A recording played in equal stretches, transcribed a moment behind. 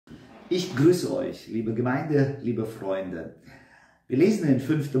Ich grüße euch, liebe Gemeinde, liebe Freunde. Wir lesen in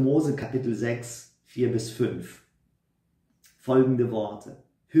 5. Mose Kapitel 6, 4 bis 5 folgende Worte.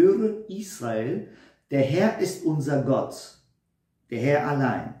 Höre Israel, der Herr ist unser Gott, der Herr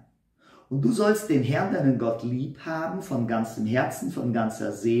allein. Und du sollst den Herrn, deinen Gott, lieb haben von ganzem Herzen, von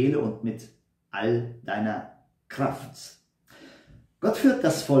ganzer Seele und mit all deiner Kraft. Gott führt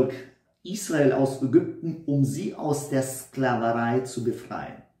das Volk Israel aus Ägypten, um sie aus der Sklaverei zu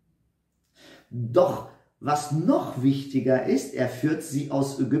befreien. Doch was noch wichtiger ist, er führt sie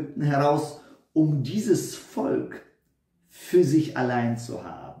aus Ägypten heraus, um dieses Volk für sich allein zu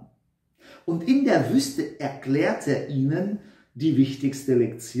haben. Und in der Wüste erklärt er ihnen die wichtigste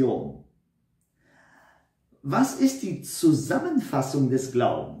Lektion. Was ist die Zusammenfassung des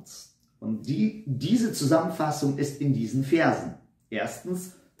Glaubens? Und diese Zusammenfassung ist in diesen Versen.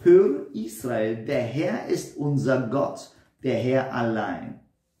 Erstens, höre Israel, der Herr ist unser Gott, der Herr allein.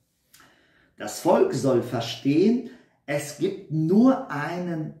 Das Volk soll verstehen, es gibt nur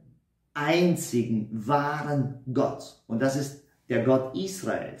einen einzigen wahren Gott. Und das ist der Gott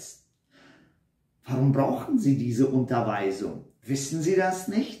Israels. Warum brauchen sie diese Unterweisung? Wissen sie das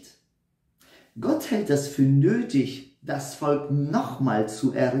nicht? Gott hält es für nötig, das Volk nochmal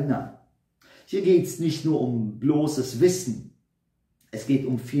zu erinnern. Hier geht es nicht nur um bloßes Wissen. Es geht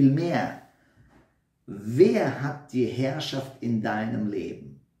um viel mehr. Wer hat die Herrschaft in deinem Leben?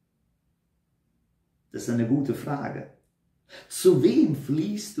 Das ist eine gute Frage. Zu wem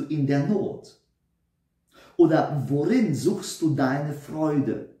fliehst du in der Not? Oder worin suchst du deine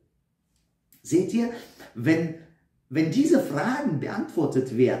Freude? Seht ihr, wenn diese Fragen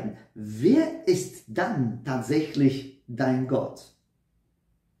beantwortet werden, wer ist dann tatsächlich dein Gott?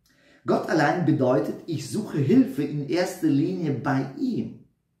 Gott allein bedeutet, ich suche Hilfe in erster Linie bei ihm.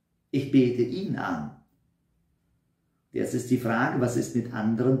 Ich bete ihn an. Jetzt ist die Frage, was ist mit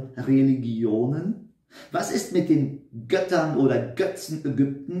anderen Religionen? Was ist mit den Göttern oder Götzen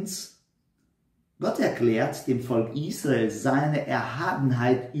Ägyptens? Gott erklärt dem Volk Israel seine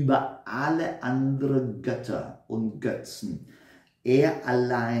Erhabenheit über alle anderen Götter und Götzen. Er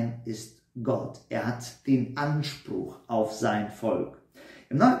allein ist Gott. Er hat den Anspruch auf sein Volk.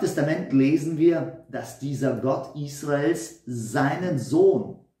 Im Neuen Testament lesen wir, dass dieser Gott Israels seinen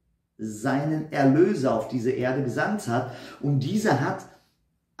Sohn, seinen Erlöser auf diese Erde gesandt hat. Und dieser hat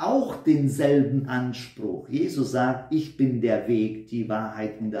auch denselben Anspruch. Jesus sagt, ich bin der Weg, die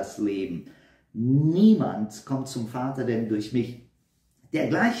Wahrheit und das Leben. Niemand kommt zum Vater denn durch mich. Der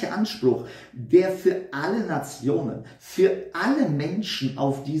gleiche Anspruch, der für alle Nationen, für alle Menschen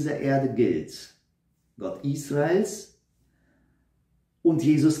auf dieser Erde gilt. Gott Israels und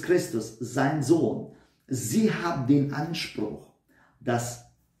Jesus Christus, sein Sohn. Sie haben den Anspruch, dass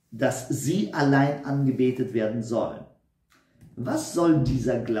sie allein angebetet werden sollen. Was soll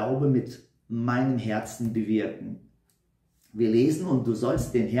dieser Glaube mit meinem Herzen bewirken? Wir lesen, und du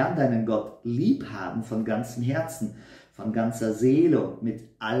sollst den Herrn, deinen Gott, lieb haben von ganzem Herzen, von ganzer Seele und mit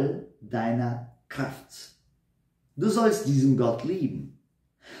all deiner Kraft. Du sollst diesen Gott lieben.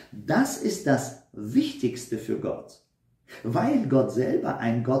 Das ist das Wichtigste für Gott. Weil Gott selber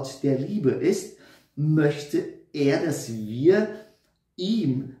ein Gott der Liebe ist, möchte er, dass wir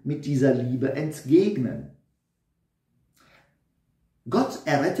ihm mit dieser Liebe entgegnen. Gott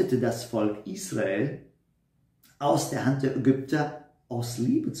errettete das Volk Israel aus der Hand der Ägypter aus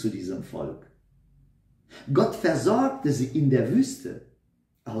Liebe zu diesem Volk. Gott versorgte sie in der Wüste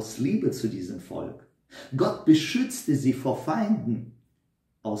aus Liebe zu diesem Volk. Gott beschützte sie vor Feinden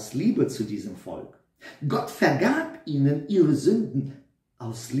aus Liebe zu diesem Volk. Gott vergab ihnen ihre Sünden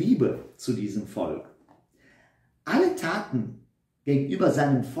aus Liebe zu diesem Volk. Alle Taten gegenüber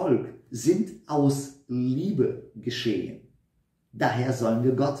seinem Volk sind aus Liebe geschehen. Daher sollen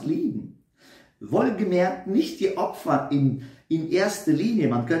wir Gott lieben. Wohlgemerkt nicht die Opfer in erster Linie.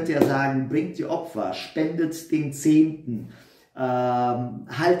 Man könnte ja sagen, bringt die Opfer, spendet den Zehnten,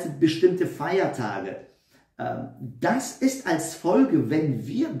 haltet bestimmte Feiertage. Das ist als Folge, wenn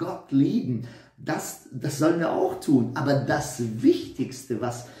wir Gott lieben, das sollen wir auch tun. Aber das Wichtigste,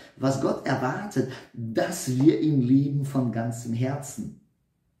 was Gott erwartet, dass wir ihn lieben von ganzem Herzen.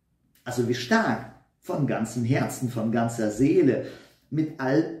 Also wie stark? Von ganzem Herzen, von ganzer Seele, mit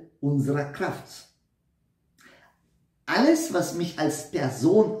all unserer Kraft. Alles, was mich als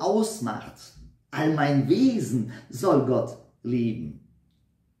Person ausmacht, all mein Wesen, soll Gott lieben.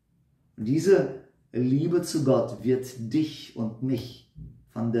 Und diese Liebe zu Gott wird dich und mich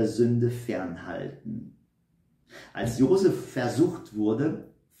von der Sünde fernhalten. Als Josef versucht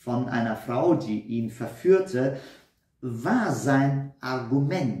wurde von einer Frau, die ihn verführte, war sein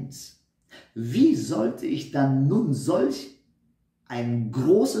Argument: Wie sollte ich dann nun solch ein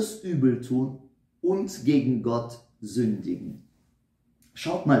großes Übel tun und gegen Gott sündigen.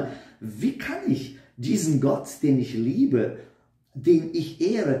 Schaut mal, wie kann ich diesen Gott, den ich liebe, den ich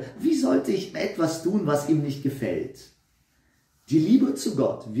ehre, wie sollte ich etwas tun, was ihm nicht gefällt? Die Liebe zu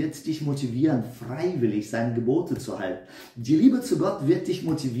Gott wird dich motivieren, freiwillig seine Gebote zu halten. Die Liebe zu Gott wird dich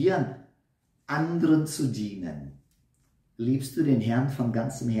motivieren, anderen zu dienen. Liebst du den Herrn von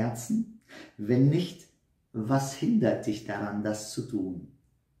ganzem Herzen? Wenn nicht, was hindert dich daran, das zu tun?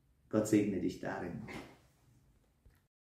 Gott segne dich darin.